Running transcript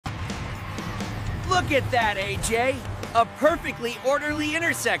Look at that, AJ! A perfectly orderly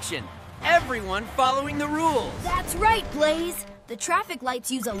intersection. Everyone following the rules. That's right, Blaze. The traffic lights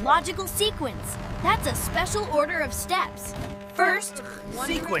use a logical sequence. That's a special order of steps. First,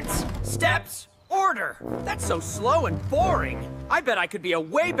 Sequence, steps, order. That's so slow and boring. I bet I could be a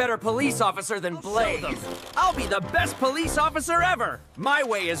way better police officer than Blaze. I'll be the best police officer ever. My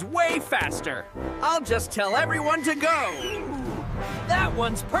way is way faster. I'll just tell everyone to go. That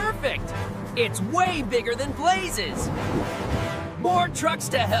one's perfect. It's way bigger than Blaze's. More trucks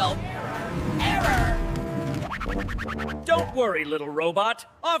to help. Error! Don't worry, little robot.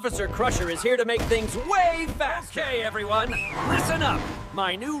 Officer Crusher is here to make things way faster. Okay, everyone, listen up.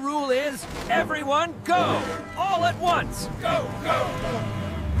 My new rule is, everyone go! All at once! Go, go!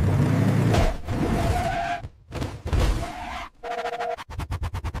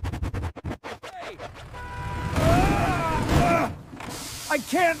 Hey. I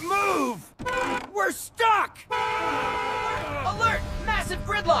can't move! We're stuck! Alert! Massive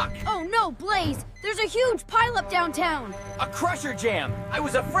gridlock! oh no, Blaze! There's a huge pileup downtown! A crusher jam! I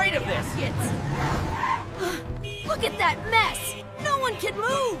was afraid of this! Look at that mess! No one can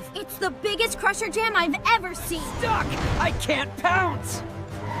move! It's the biggest crusher jam I've ever seen! Stuck! I can't pounce!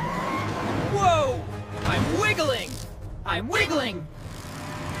 Whoa! I'm wiggling! I'm wiggling!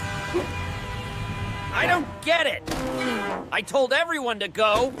 I don't get it! I told everyone to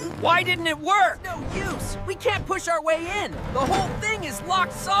go! Why didn't it work? No use! We can't push our way in! The whole thing is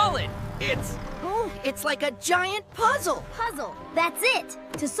locked solid! It's like a giant puzzle! Puzzle, that's it!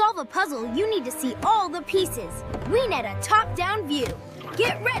 To solve a puzzle, you need to see all the pieces. We need a top-down view.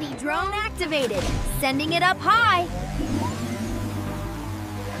 Get ready, drone activated. Sending it up high.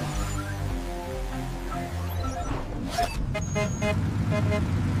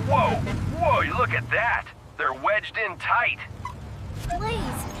 Whoa, look at that! They're wedged in tight.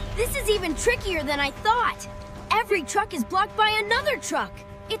 Blaze, this is even trickier than I thought. Every truck is blocked by another truck.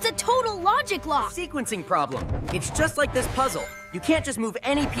 It's a total logic lock. Sequencing problem. It's just like this puzzle. You can't just move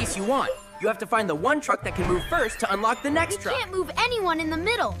any piece you want. You have to find the one truck that can move first to unlock the next truck. We can't move anyone in the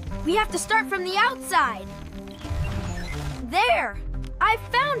middle. We have to start from the outside. There! I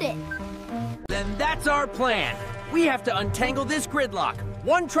found it! Then that's our plan. We have to untangle this gridlock,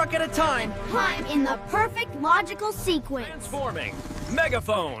 one truck at a time. Climb in the perfect logical sequence. Transforming.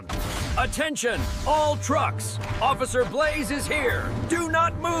 Megaphone. Attention, all trucks. Officer Blaze is here. Do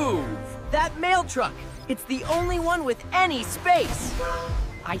not move. That mail truck. It's the only one with any space.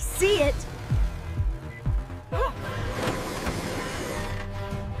 I see it.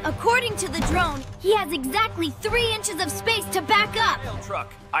 According to the drone, he has exactly 3 inches of space to back up. Mail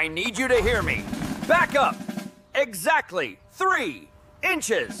truck, I need you to hear me. Back up. Exactly 3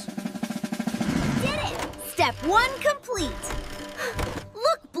 inches. Did it! Step 1 complete.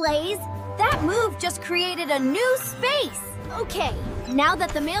 Look, Blaze, that move just created a new space. Okay, now that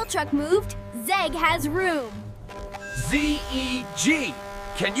the mail truck moved, Zeg has room. Z-E-G.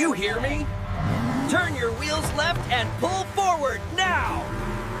 Can you hear me? Turn your wheels left and pull forward now.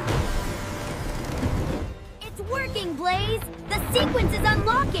 It's working, Blaze. The sequence is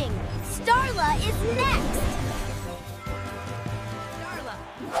unlocking. Starla is next. Starla,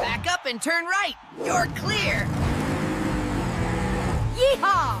 back up and turn right. You're clear.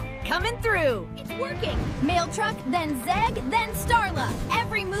 Yeehaw! Coming through. It's working. Mail truck, then Zeg, then Starla.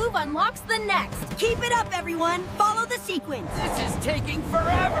 Every move unlocks the next. Keep it up, everyone. Follow the sequence. This is taking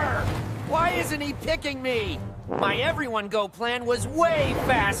forever. Why isn't he picking me? My everyone go plan was way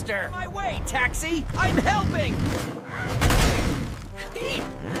faster. My way, taxi. I'm helping.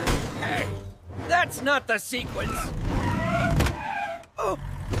 Hey, that's not the sequence.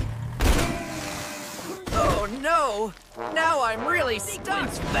 Oh no! Now I'm really stuck.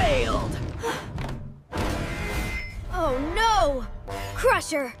 Failed. Oh no!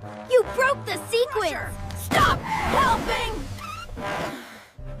 Crusher, you broke the sequence. Crusher. Stop helping!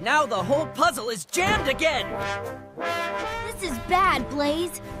 Now the whole puzzle is jammed again. This is bad,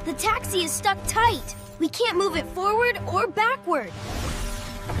 Blaze. The taxi is stuck tight. We can't move it forward or backward.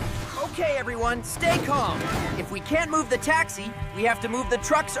 Okay, everyone, stay calm. If we can't move the taxi, we have to move the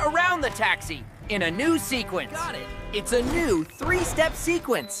trucks around the taxi in a new sequence. Got it. It's a new 3-step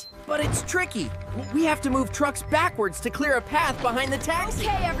sequence, but it's tricky. We have to move trucks backwards to clear a path behind the taxi.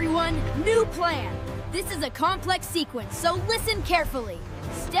 Okay, everyone, new plan. This is a complex sequence, so listen carefully.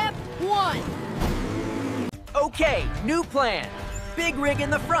 Step 1. Okay, new plan. Big rig in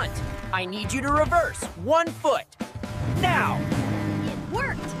the front. I need you to reverse 1 foot. Now! It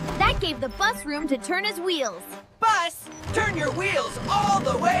worked. That gave the bus room to turn his wheels. Bus, turn your wheels all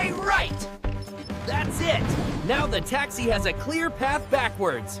the way right. That's it! Now the taxi has a clear path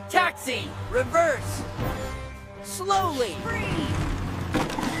backwards. Taxi! Reverse! Slowly!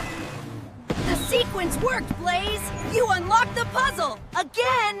 The sequence worked, Blaze! You unlocked the puzzle!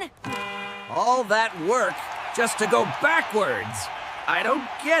 Again! All that work just to go backwards. I don't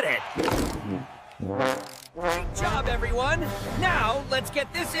get it. Great job, everyone! Now, let's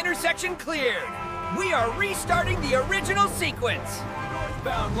get this intersection cleared. We are restarting the original sequence.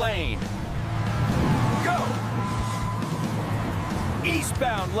 Northbound lane. Go!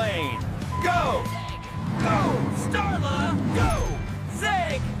 Eastbound lane. Go! Go! Starla! Go!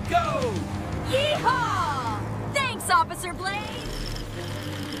 Zeg! Go! Yeehaw! Thanks, Officer Blaze!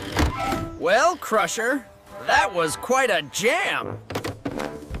 Well, Crusher, that was quite a jam.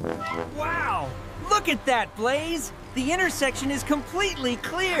 Wow! Look at that, Blaze! The intersection is completely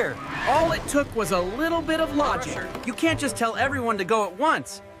clear. All it took was a little bit of logic. You can't just tell everyone to go at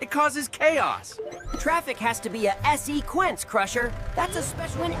once. It causes chaos. Traffic has to be a sequence, Crusher. That's a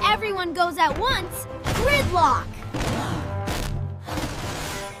special... When everyone goes at once, gridlock!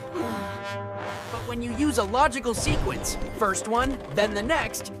 But when you use a logical sequence, first one, then the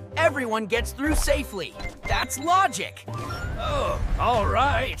next, everyone gets through safely. That's logic. Oh, all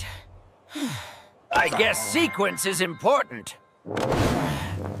right. I guess sequence is important. We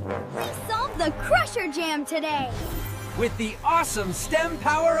solved the Crusher Jam today! With the awesome STEM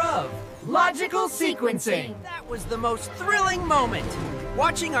power of logical sequencing. That was the most thrilling moment.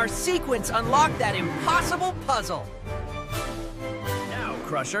 Watching our sequence unlock that impossible puzzle. Now,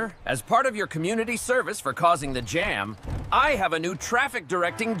 Crusher, as part of your community service for causing the jam, I have a new traffic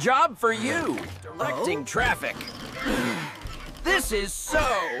directing job for you. Directing traffic. This is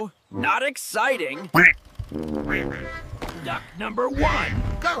so not exciting. Duck number 1,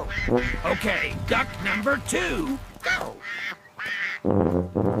 go. Okay, duck number 2, go.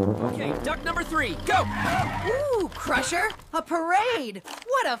 Okay, duck number 3, go. Ooh, Crusher, a parade.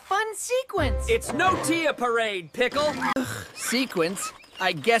 What a fun sequence. It's no Tia parade, Pickle. Ugh, sequence,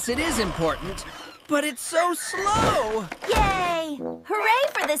 I guess it is important, but it's so slow. Yay!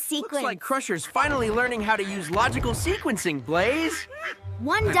 Hooray for the sequence! Looks like Crusher's finally learning how to use logical sequencing, Blaze.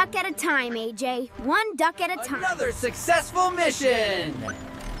 One duck at a time, AJ. One duck at a time. Another successful mission.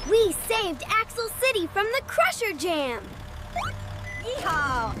 We saved Axel City from the Crusher Jam!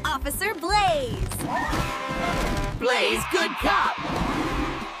 Yeehaw! Officer Blaze! Blaze, good cop.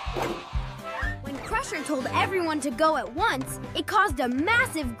 When Crusher told everyone to go at once, it caused a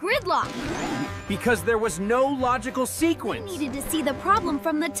massive gridlock. Because there was no logical We sequence. needed to see the problem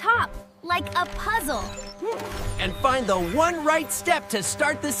from the top, like a puzzle. And find the one right step to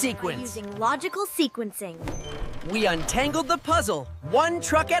start the sequence. Using logical sequencing. We untangled the puzzle, one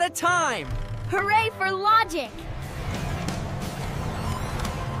truck at a time. Hooray for logic!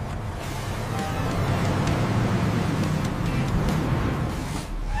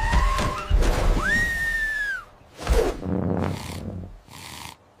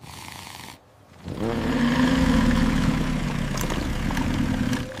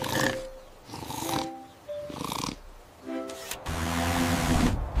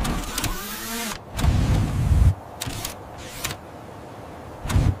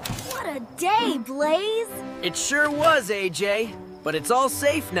 What a day, Blaze! It sure was, AJ, but it's all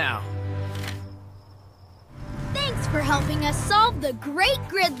safe now. Thanks for helping us solve the great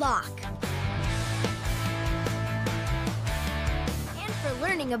gridlock. And for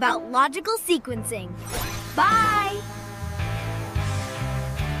learning about logical sequencing. Bye!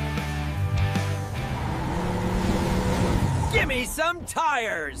 Give me some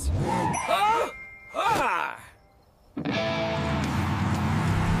tires! Oh! Ah!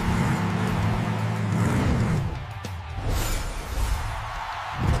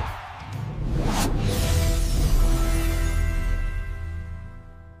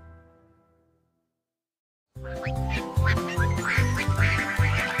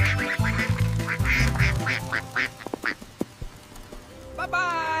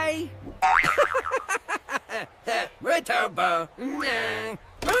 Bye-bye! Returbo!